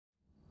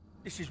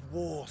This is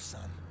war,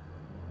 son.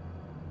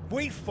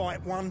 We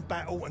fight one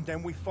battle and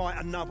then we fight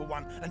another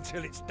one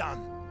until it's done.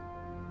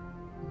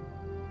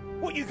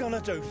 What you gonna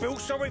do? Feel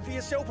sorry for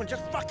yourself and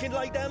just fucking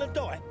lay down and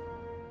die?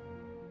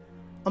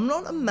 I'm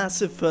not a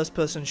massive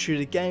first-person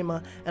shooter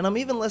gamer, and I'm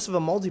even less of a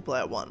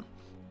multiplayer one.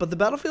 But the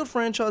Battlefield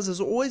franchise has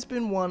always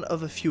been one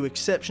of a few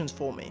exceptions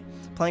for me.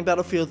 Playing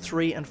Battlefield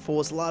 3 and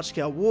 4's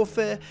large-scale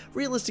warfare,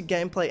 realistic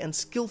gameplay and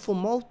skillful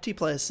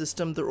multiplayer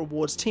system that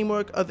rewards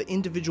teamwork over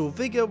individual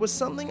vigor was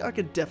something I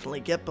could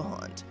definitely get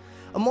behind.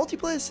 A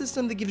multiplayer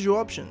system that gives you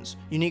options,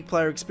 unique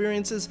player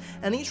experiences,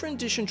 and each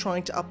rendition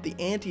trying to up the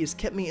ante has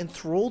kept me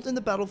enthralled in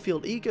the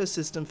Battlefield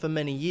ecosystem for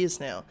many years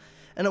now.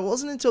 And it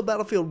wasn't until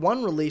Battlefield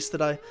 1 released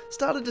that I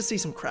started to see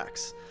some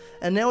cracks.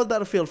 And now with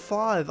Battlefield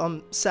 5,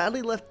 I'm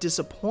sadly left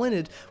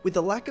disappointed with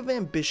the lack of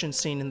ambition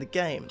seen in the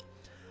game.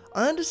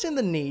 I understand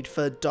the need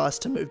for DICE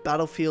to move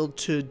Battlefield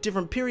to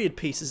different period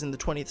pieces in the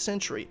 20th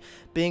century,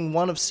 being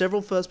one of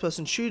several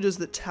first-person shooters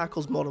that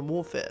tackles modern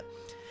warfare.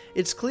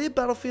 It's clear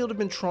Battlefield have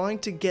been trying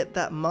to get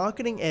that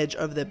marketing edge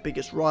over their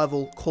biggest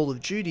rival, Call of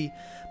Duty,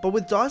 but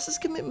with DICE's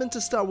commitment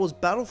to Star Wars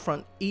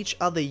Battlefront each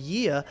other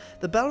year,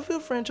 the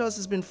Battlefield franchise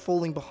has been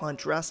falling behind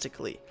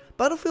drastically.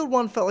 Battlefield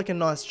 1 felt like a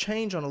nice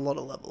change on a lot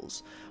of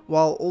levels,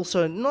 while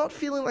also not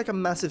feeling like a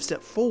massive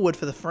step forward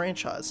for the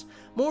franchise,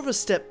 more of a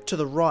step to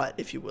the right,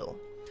 if you will.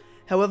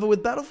 However,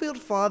 with Battlefield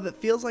 5 it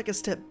feels like a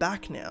step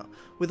back now,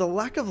 with a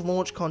lack of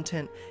launch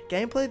content,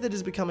 gameplay that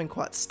is becoming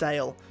quite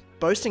stale,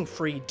 boasting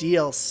free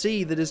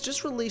DLC that is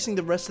just releasing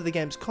the rest of the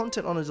game's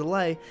content on a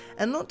delay,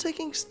 and not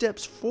taking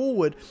steps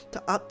forward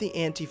to up the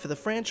ante for the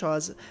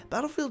franchise.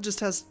 Battlefield just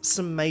has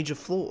some major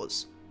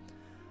flaws.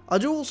 I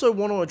do also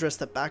want to address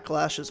the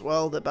backlash as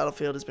well that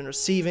Battlefield has been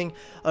receiving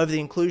over the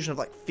inclusion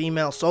of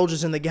female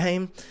soldiers in the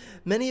game.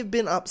 Many have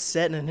been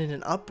upset and in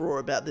an uproar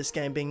about this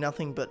game being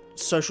nothing but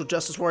social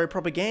justice warrior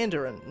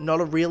propaganda and not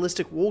a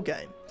realistic war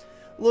game.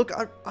 Look,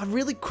 I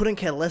really couldn't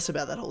care less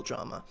about that whole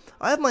drama.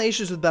 I have my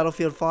issues with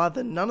Battlefield 5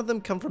 and none of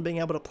them come from being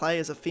able to play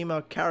as a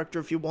female character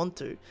if you want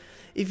to.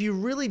 If you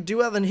really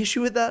do have an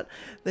issue with that,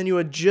 then you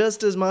are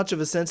just as much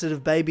of a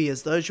sensitive baby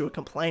as those you are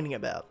complaining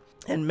about.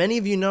 And many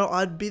of you know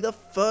I'd be the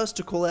first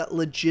to call out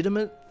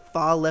legitimate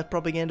far left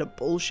propaganda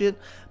bullshit,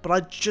 but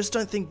I just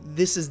don't think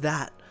this is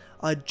that.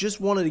 I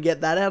just wanted to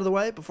get that out of the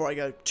way before I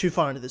go too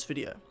far into this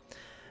video.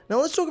 Now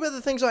let's talk about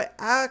the things I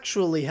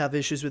actually have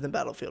issues with in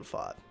Battlefield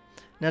 5.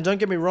 Now don't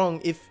get me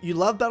wrong, if you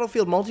love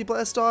Battlefield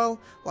multiplayer style,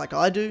 like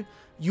I do,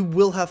 you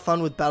will have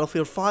fun with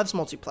Battlefield 5's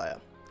multiplayer.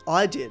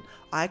 I did.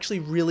 I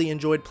actually really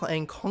enjoyed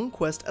playing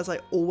Conquest, as I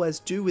always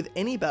do with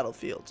any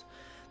Battlefield.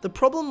 The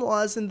problem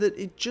lies in that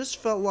it just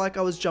felt like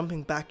I was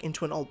jumping back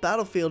into an old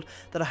Battlefield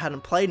that I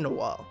hadn't played in a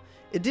while.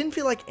 It didn't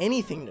feel like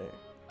anything new.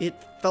 It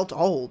felt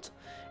old.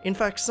 In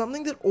fact,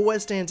 something that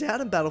always stands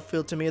out in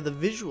Battlefield to me are the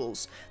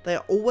visuals. They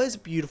are always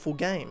beautiful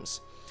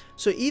games.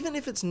 So even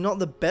if it's not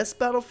the best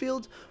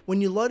Battlefield,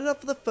 when you load it up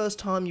for the first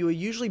time you are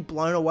usually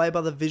blown away by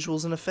the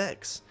visuals and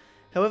effects.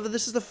 However,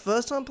 this is the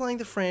first time playing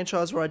the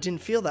franchise where I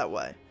didn't feel that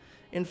way.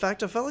 In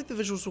fact, I felt like the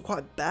visuals were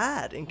quite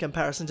bad in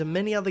comparison to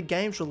many other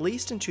games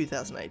released in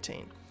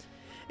 2018.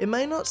 It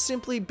may not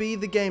simply be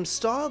the game's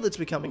style that's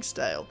becoming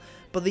stale,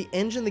 but the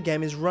engine the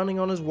game is running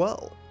on as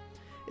well.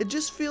 It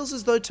just feels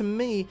as though to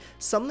me,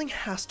 something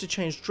has to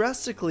change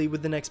drastically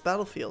with the next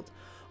Battlefield,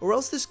 or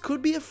else this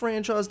could be a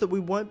franchise that we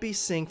won't be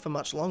seeing for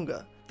much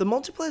longer. The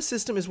multiplayer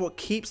system is what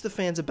keeps the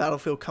fans of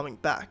Battlefield coming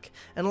back,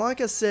 and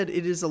like I said,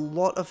 it is a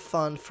lot of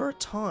fun for a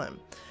time.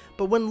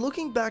 But when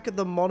looking back at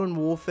the modern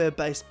warfare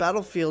based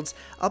Battlefields,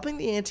 upping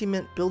the ante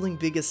meant building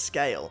bigger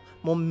scale,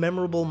 more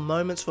memorable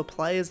moments for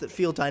players that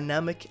feel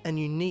dynamic and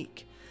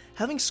unique.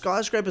 Having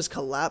skyscrapers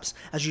collapse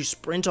as you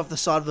sprint off the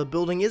side of a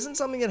building isn't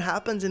something that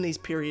happens in these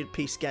period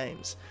piece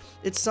games.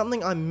 It's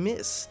something I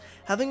miss,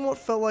 having what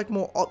felt like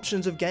more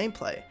options of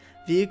gameplay.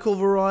 Vehicle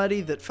variety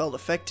that felt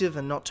effective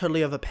and not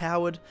totally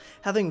overpowered,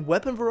 having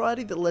weapon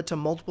variety that led to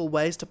multiple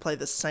ways to play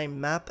the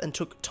same map and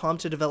took time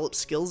to develop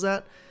skills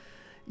at.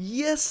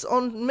 Yes,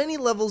 on many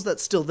levels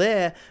that's still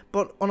there,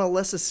 but on a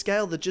lesser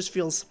scale that just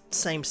feels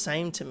same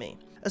to me.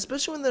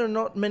 Especially when there are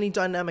not many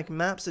dynamic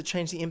maps that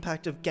change the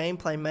impact of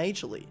gameplay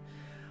majorly.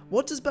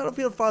 What does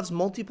Battlefield 5's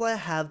multiplayer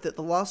have that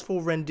the last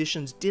 4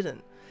 renditions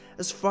didn't?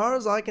 As far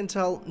as I can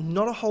tell,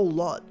 not a whole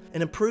lot.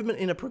 An improvement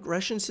in a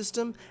progression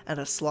system and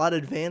a slight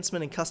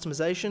advancement in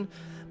customization,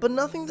 but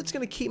nothing that's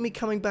going to keep me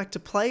coming back to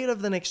play it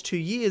over the next 2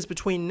 years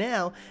between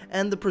now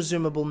and the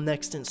presumable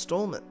next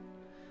installment.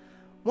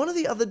 One of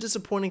the other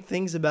disappointing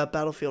things about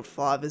Battlefield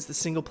 5 is the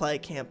single player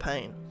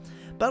campaign.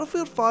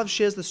 Battlefield 5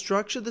 shares the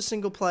structure the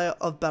single player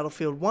of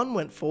Battlefield 1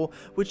 went for,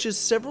 which is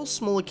several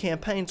smaller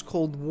campaigns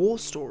called war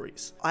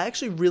stories. I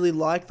actually really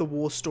like the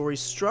war stories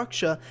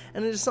structure,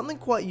 and it is something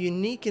quite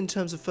unique in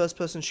terms of first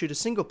person shooter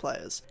single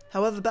players.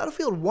 However,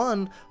 Battlefield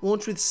 1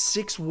 launched with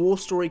 6 war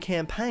story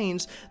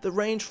campaigns that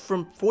range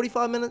from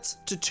 45 minutes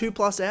to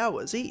 2+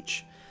 hours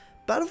each.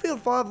 Battlefield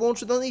 5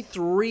 launched with only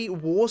 3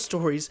 war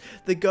stories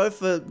that go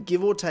for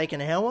give or take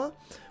an hour,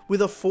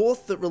 with a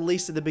 4th that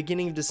released at the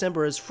beginning of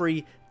December as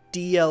free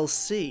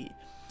DLC.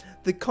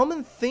 The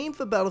common theme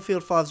for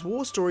Battlefield 5's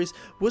war stories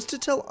was to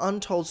tell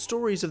untold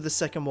stories of the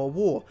Second World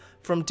War,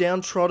 from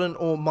downtrodden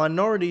or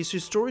minorities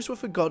whose stories were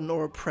forgotten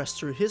or oppressed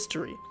through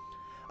history.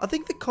 I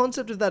think the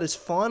concept of that is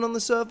fine on the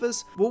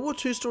surface. World War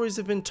II stories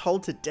have been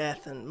told to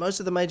death, and most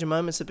of the major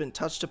moments have been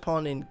touched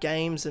upon in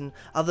games and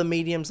other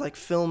mediums like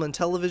film and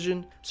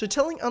television, so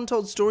telling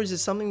untold stories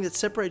is something that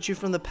separates you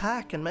from the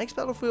pack and makes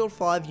Battlefield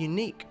 5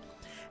 unique.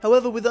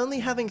 However, with only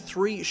having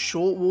 3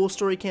 short war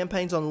story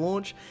campaigns on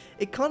launch,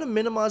 it kind of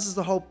minimizes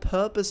the whole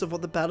purpose of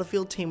what the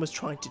Battlefield team was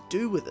trying to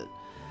do with it.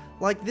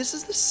 Like, this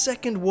is the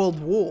Second World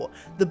War,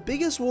 the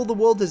biggest war the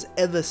world has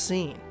ever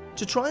seen.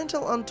 To try and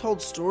tell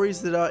untold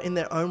stories that are in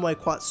their own way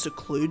quite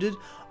secluded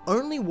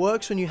only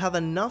works when you have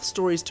enough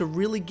stories to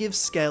really give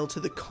scale to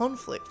the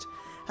conflict.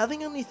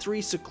 Having only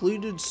 3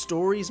 secluded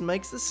stories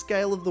makes the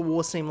scale of the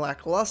war seem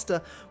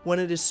lackluster when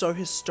it is so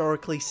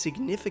historically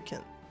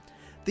significant.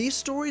 These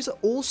stories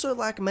also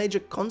lack major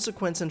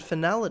consequence and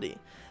finality.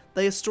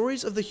 They are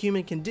stories of the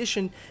human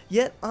condition,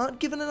 yet aren't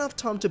given enough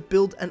time to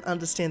build and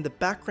understand the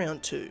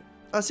background to.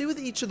 I see with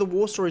each of the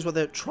war stories what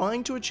they're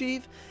trying to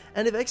achieve,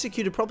 and if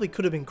executed properly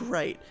could have been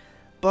great,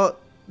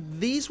 but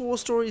these war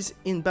stories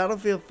in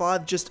Battlefield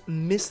 5 just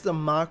miss the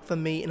mark for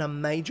me in a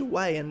major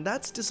way, and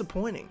that's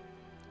disappointing.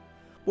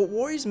 What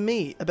worries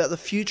me about the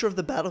future of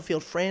the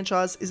Battlefield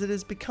franchise is it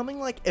is becoming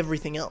like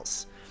everything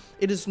else.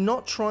 It is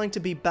not trying to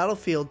be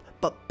Battlefield,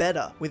 but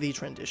better with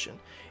each rendition.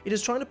 It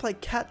is trying to play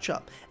catch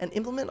up and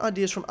implement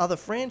ideas from other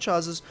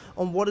franchises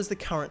on what is the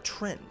current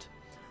trend.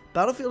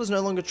 Battlefield is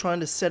no longer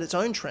trying to set its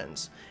own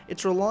trends,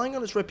 it's relying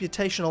on its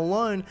reputation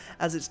alone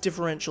as its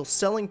differential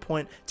selling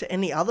point to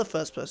any other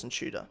first-person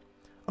shooter.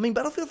 I mean,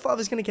 Battlefield 5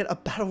 is going to get a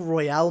Battle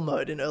Royale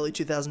mode in early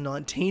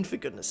 2019 for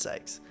goodness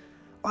sakes.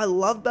 I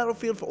love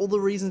Battlefield for all the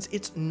reasons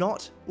it's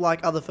not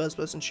like other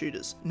first-person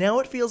shooters. Now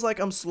it feels like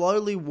I'm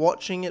slowly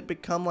watching it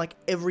become like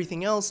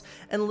everything else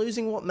and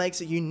losing what makes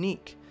it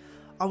unique.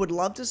 I would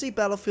love to see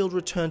Battlefield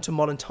return to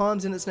modern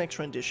times in its next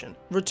rendition.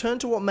 Return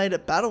to what made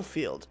it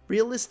Battlefield.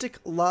 Realistic,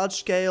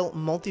 large-scale,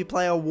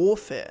 multiplayer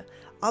warfare.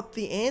 Up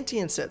the ante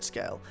in set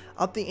scale.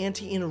 Up the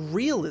ante in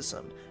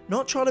realism.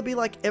 Not try to be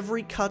like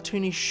every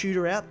cartoony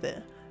shooter out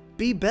there.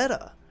 Be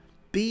better.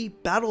 Be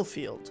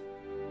Battlefield.